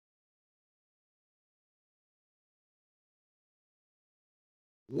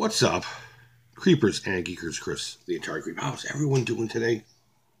What's up, creepers and geekers? Chris, the Atari Creep. How's everyone doing today?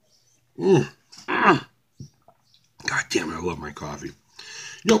 God damn it, I love my coffee. You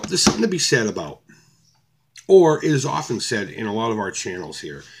know, there's something to be said about, or is often said in a lot of our channels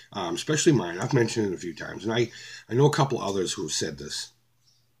here, especially mine. I've mentioned it a few times, and I know a couple others who have said this.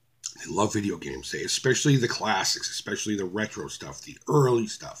 They love video games, especially the classics, especially the retro stuff, the early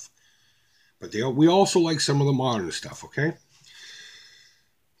stuff. But we also like some of the modern stuff, okay?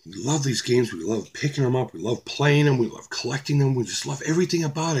 We love these games. We love picking them up. We love playing them. We love collecting them. We just love everything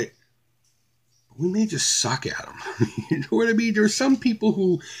about it. But we may just suck at them. You know what I mean? There are some people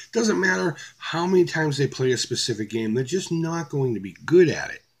who, doesn't matter how many times they play a specific game, they're just not going to be good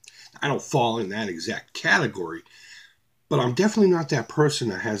at it. I don't fall in that exact category, but I'm definitely not that person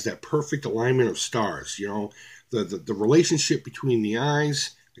that has that perfect alignment of stars. You know, the relationship between the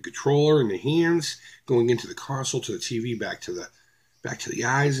eyes, the controller, and the hands, going into the console, to the TV, back to the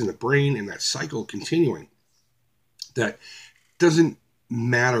eyes and the brain, and that cycle continuing. That doesn't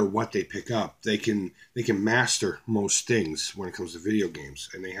matter what they pick up. They can master most things when it comes to video games,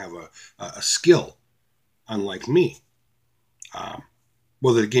 and they have a skill, unlike me.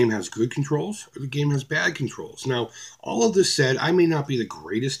 Whether the game has good controls or the game has bad controls. Now, all of this said, I may not be the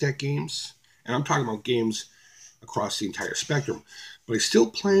greatest at games, and I'm talking about games across the entire spectrum, but I still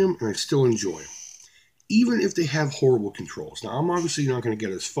play them and I still enjoy them, even if they have horrible controls. Now, I'm obviously not going to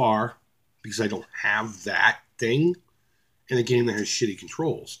get as far because I don't have that thing in a game that has shitty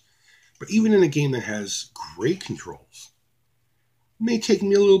controls. But even in a game that has great controls, it may take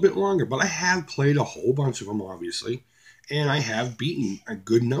me a little bit longer. But I have played a whole bunch of them, obviously, and I have beaten a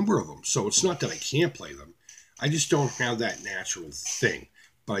good number of them. So it's not that I can't play them. I just don't have that natural thing,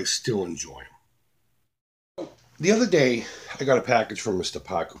 but I still enjoy them. The other day, I got a package from Mr.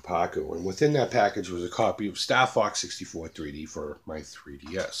 Paku Paku, and within that package was a copy of Star Fox 64 3D for my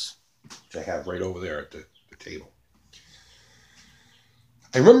 3DS, which I have right over there at the table.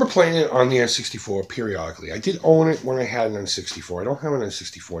 I remember playing it on the N64 periodically. I did own it when I had an N64. I don't have an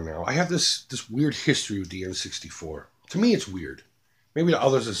N64 now. I have this weird history with the N64. To me, it's weird. Maybe to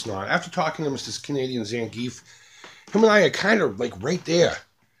others, it's not. After talking to Mr. Canadian Zangief, him and I are kind of like right there,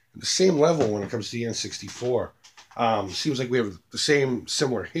 at the same level when it comes to the N64. Seems like we have the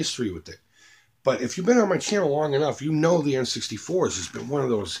similar history with it. But if you've been on my channel long enough, you know the N64 has been one of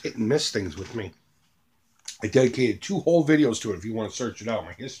those hit and miss things with me. I dedicated 2 whole videos to it if you want to search it out,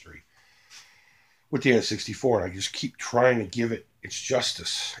 my history with the N64. And I just keep trying to give it its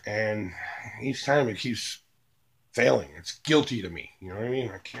justice. And each time it keeps failing. It's guilty to me. You know what I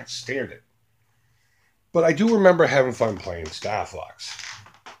mean? I can't stand it. But I do remember having fun playing Star Fox.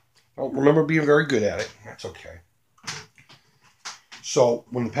 I don't remember being very good at it. That's okay. So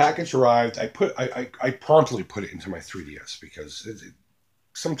when the package arrived, I promptly put it into my 3DS because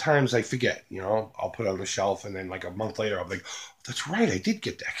sometimes I forget, you know. I'll put it on the shelf, and then like a month later, I'll be like, oh, that's right, I did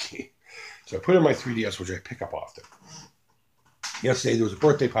get that game. So I put it in my 3DS, which I pick up often. Yesterday, there was a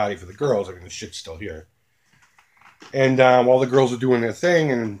birthday party for the girls. I mean, the shit's still here. And while the girls were doing their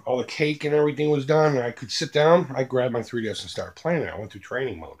thing, and all the cake and everything was done, and I could sit down, I grabbed my 3DS and started playing it. I went through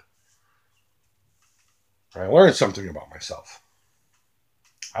training mode. I learned something about myself.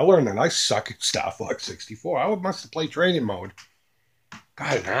 I learned that I suck at Star Fox 64. I must have played training mode.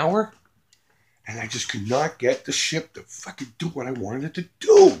 Got an hour, and I just could not get the ship to fucking do what I wanted it to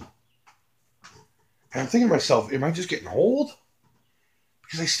do. And I'm thinking to myself, am I just getting old?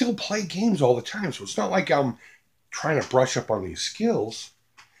 Because I still play games all the time, so it's not like I'm trying to brush up on these skills.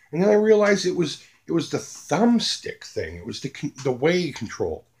 And then I realized it was the thumbstick thing. It was the way you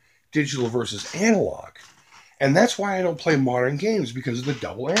control digital versus analog. And that's why I don't play modern games, because of the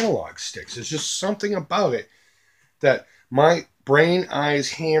double analog sticks. There's just something about it that my brain, eyes,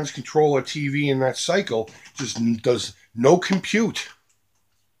 hands, controller, TV, and that cycle just does no compute.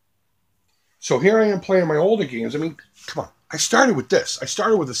 So here I am playing my older games. I mean, come on. I started with this. I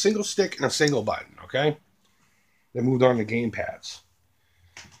started with a single stick and a single button, okay? Then moved on to game pads.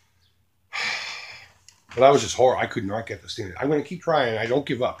 But that was just horrible. I could not get this thing. I'm going to keep trying. I don't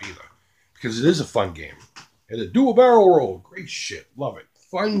give up either, because it is a fun game. It's a dual barrel roll. Great shit. Love it.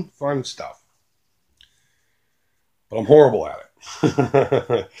 Fun stuff. But I'm horrible at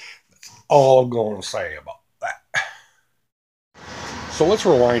it. That's all I'm going to say about that. So let's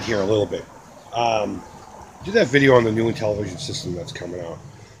rewind here a little bit. I did that video on the new Intellivision system that's coming out.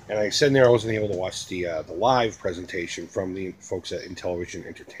 And I said in there I wasn't able to watch the live presentation from the folks at Intellivision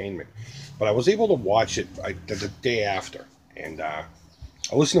Entertainment. But I was able to watch it the day after. And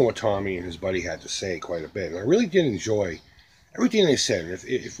I listened to what Tommy and his buddy had to say quite a bit. And I really did enjoy everything they said. And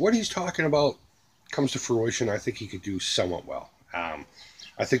if what he's talking about comes to fruition, I think he could do somewhat well.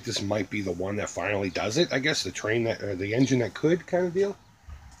 I I think this might be the one that finally does it. I guess the train that, or the engine that could kind of deal.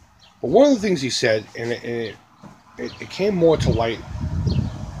 But one of the things he said, and it came more to light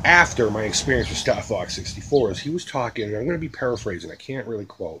after my experience with Star Fox 64, is he was talking, and I'm going to be paraphrasing, I can't really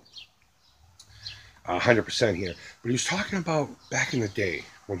quote 100% here, but he was talking about back in the day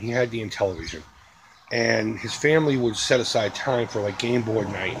when he had the Intellivision, and his family would set aside time for like game board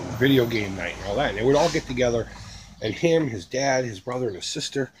night and video game night and all that, and they would all get together, and him, his dad, his brother, and his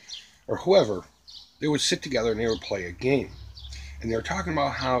sister, or whoever, they would sit together and they would play a game. And they were talking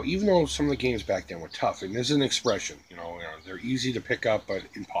about how, even though some of the games back then were tough, and there's an expression, they're easy to pick up but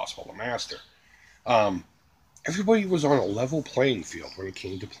impossible to master. Everybody was on a level playing field when it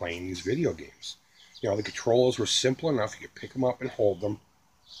came to playing these video games. The controls were simple enough, you could pick them up and hold them.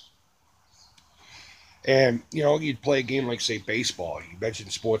 And, you'd play a game like, say, baseball. You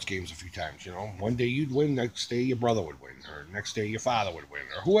mentioned sports games a few times, One day you'd win, next day your brother would win, or next day your father would win,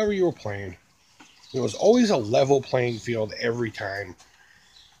 or whoever you were playing. It was always a level playing field every time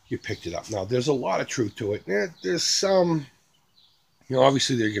you picked it up. Now, there's a lot of truth to it. There's some,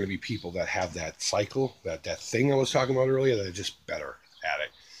 obviously there are going to be people that have that cycle, that thing I was talking about earlier, that are just better at it.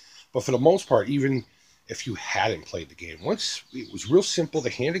 But for the most part, even if you hadn't played the game, once it was real simple to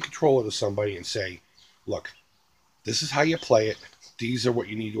hand a controller to somebody and say, look, this is how you play it. These are what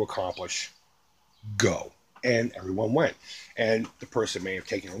you need to accomplish. Go. And everyone went. And the person may have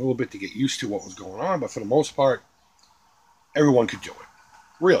taken a little bit to get used to what was going on, but for the most part, everyone could do it.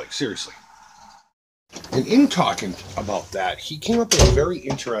 Really, seriously. And in talking about that, he came up with a very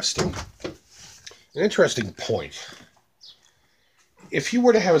interesting point. If he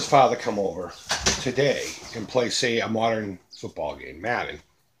were to have his father come over today and play, say, a modern football game, Madden,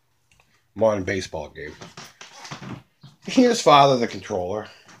 modern baseball game, he and his father, the controller,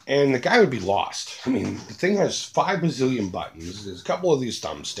 and the guy would be lost. I mean, the thing has 5 bazillion buttons. There's a couple of these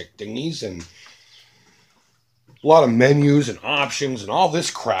thumbstick thingies and a lot of menus and options and all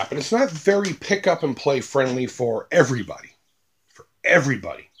this crap. And it's not very pick up and play friendly for everybody. For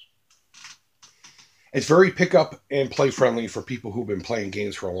everybody. It's very pick up and play friendly for people who've been playing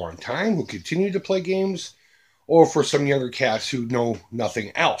games for a long time, who continue to play games, or for some younger cats who know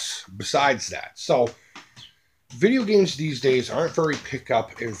nothing else besides that. So, video games these days aren't very pick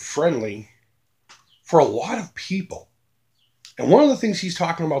up and friendly for a lot of people. And one of the things he's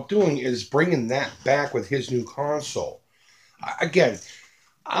talking about doing is bringing that back with his new console. Again,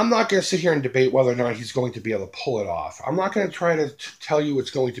 I'm not going to sit here and debate whether or not he's going to be able to pull it off. I'm not going to try to tell you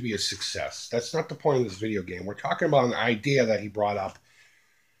it's going to be a success. That's not the point of this video game. We're talking about an idea that he brought up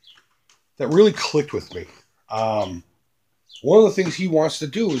that really clicked with me. One of the things he wants to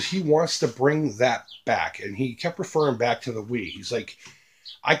do is he wants to bring that back. And he kept referring back to the Wii. He's like,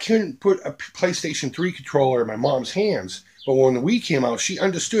 I couldn't put a PlayStation 3 controller in my mom's hands, but when the Wii came out, she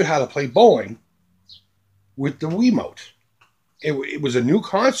understood how to play bowling with the Wiimote. It was a new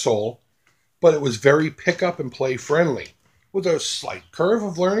console, but it was very pick up and play friendly. With a slight curve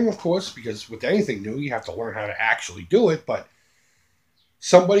of learning, of course, because with anything new, you have to learn how to actually do it. But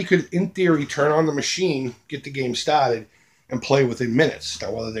somebody could, in theory, turn on the machine, get the game started, and play within minutes.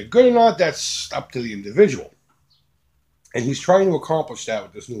 Now, whether they're good or not, that's up to the individual. And he's trying to accomplish that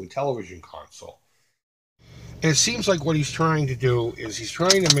with this new Intellivision console. And it seems like what he's trying to do is he's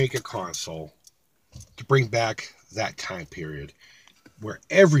trying to make a console to bring back that time period where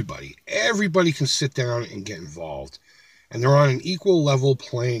everybody can sit down and get involved. And they're on an equal level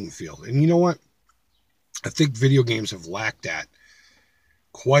playing field. And you know what? I think video games have lacked that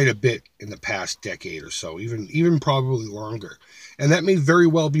quite a bit in the past decade or so, even probably longer. And that may very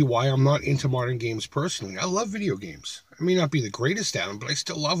well be why I'm not into modern games personally. I love video games. I may not be the greatest at them, but I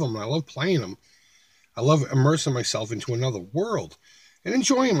still love them, and I love playing them. I love immersing myself into another world and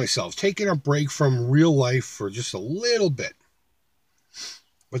enjoying myself, taking a break from real life for just a little bit.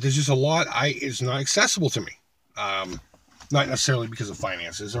 But there's just a lot is not accessible to me. Not necessarily because of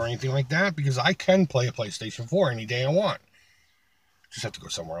finances or anything like that, because I can play a PlayStation 4 any day I want. Just have to go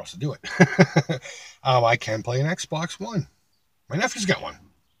somewhere else to do it. I can play an Xbox One. My nephew's got one.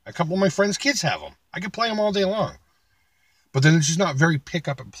 A couple of my friends' kids have them. I can play them all day long. But then it's just not very pick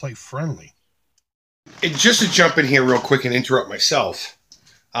up and play friendly. And just to jump in here real quick and interrupt myself,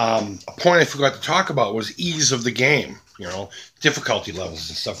 a point I forgot to talk about was ease of the game. Difficulty levels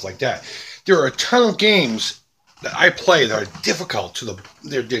and stuff like that. There are a ton of games that I play that are difficult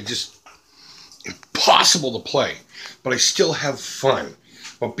they're just impossible to play, but I still have fun.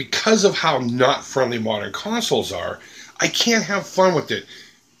 But because of how not friendly modern consoles are, I can't have fun with it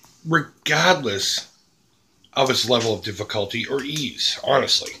regardless of its level of difficulty or ease,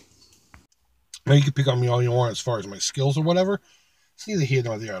 honestly. Now, you can pick on me all you want as far as my skills or whatever. It's neither here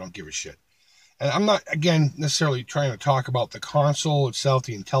nor there. I don't give a shit. And I'm not, again, necessarily trying to talk about the console itself,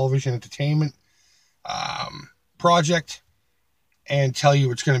 the Intellivision entertainment project, and tell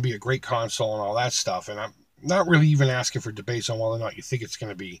you it's going to be a great console and all that stuff. And I'm not really even asking for debates on whether or not you think it's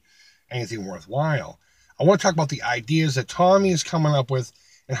going to be anything worthwhile. I want to talk about the ideas that Tommy is coming up with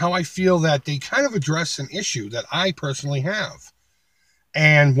and how I feel that they kind of address an issue that I personally have.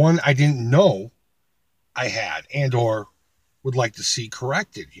 And one I didn't know I had and or would like to see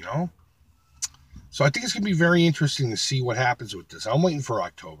corrected, you know? So I think it's going to be very interesting to see what happens with this. I'm waiting for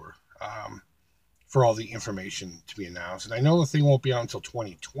October for all the information to be announced. And I know the thing won't be out until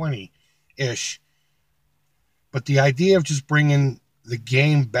 2020-ish. But the idea of just bringing the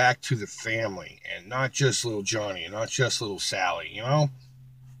game back to the family and not just little Johnny and not just little Sally, you know?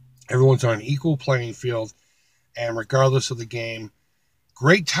 Everyone's on an equal playing field. And regardless of the game,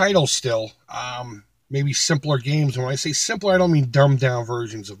 great title still. Maybe simpler games. And when I say simpler, I don't mean dumbed down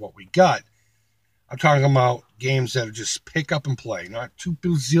versions of what we got. I'm talking about games that are just pick up and play, not 2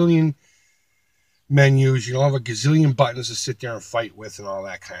 bazillion menus. You don't have a gazillion buttons to sit there and fight with and all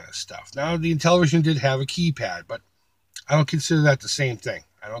that kind of stuff. Now, the Intellivision did have a keypad, but I don't consider that the same thing.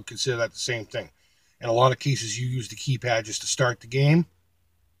 In a lot of cases, you use the keypad just to start the game,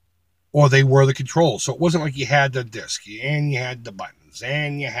 or they were the controls. So it wasn't like you had the disc, and you had the buttons,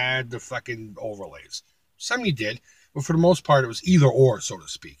 and you had the fucking overlays. Some you did, but for the most part, it was either or, so to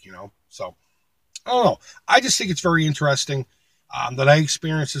speak, you know? So, I don't know. I just think it's very interesting that I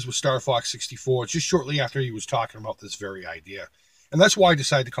experienced this with Star Fox 64 just shortly after he was talking about this very idea. And that's why I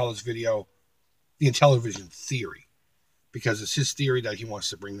decided to call this video the Intellivision Theory, because it's his theory that he wants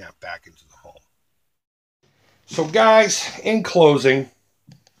to bring that back into the home. So guys, in closing,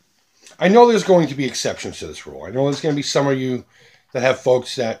 I know there's going to be exceptions to this rule. I know there's going to be some of you that have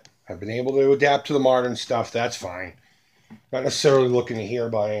folks that have been able to adapt to the modern stuff. That's fine. Not necessarily looking to hear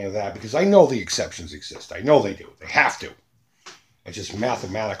about any of that, because I know the exceptions exist. I know they do. They have to. It's just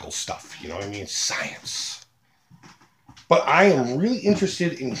mathematical stuff. You know what I mean? It's science. But I am really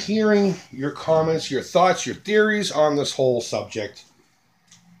interested in hearing your comments, your thoughts, your theories on this whole subject.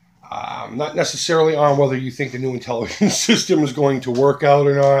 Not necessarily on whether you think the new Intellivision system is going to work out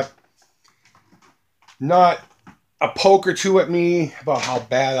or not. Not a poke or two at me about how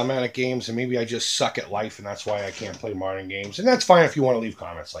bad I'm at games and maybe I just suck at life and that's why I can't play modern games. And that's fine if you want to leave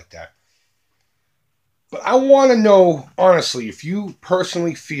comments like that. But I want to know, honestly, if you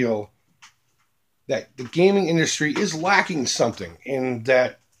personally feel that the gaming industry is lacking something and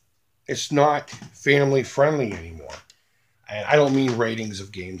that it's not family friendly anymore. And I don't mean ratings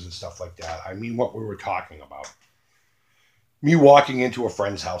of games and stuff like that. I mean what we were talking about. Me walking into a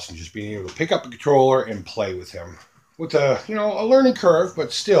friend's house and just being able to pick up a controller and play with him. With a learning curve,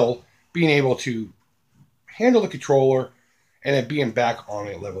 but still being able to handle the controller and it being back on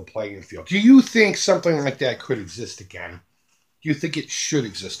a level playing field. Do you think something like that could exist again? Do you think it should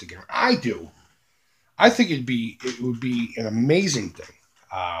exist again? I do. I think it would be an amazing thing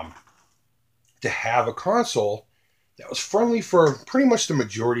to have a console that was friendly for pretty much the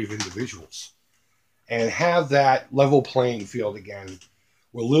majority of individuals and have that level playing field again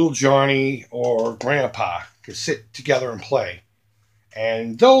where little Johnny or Grandpa could sit together and play.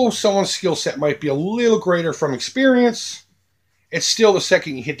 And though someone's skill set might be a little greater from experience, it's still the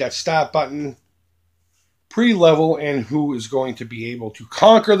second you hit that stop button, pre-level and who is going to be able to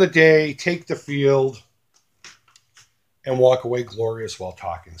conquer the day, take the field, and walk away glorious while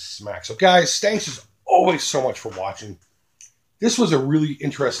talking smack. So guys, thanks as always so much for watching. This was a really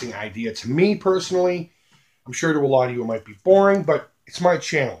interesting idea to me personally. I'm sure to a lot of you it might be boring, but it's my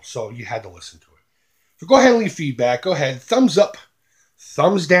channel, so you had to listen to it. So go ahead and leave feedback. Go ahead. Thumbs up,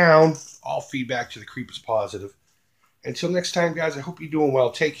 thumbs down. All feedback to the Creep is positive. Until next time, guys, I hope you're doing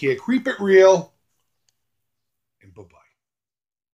well. Take care. Creep it real.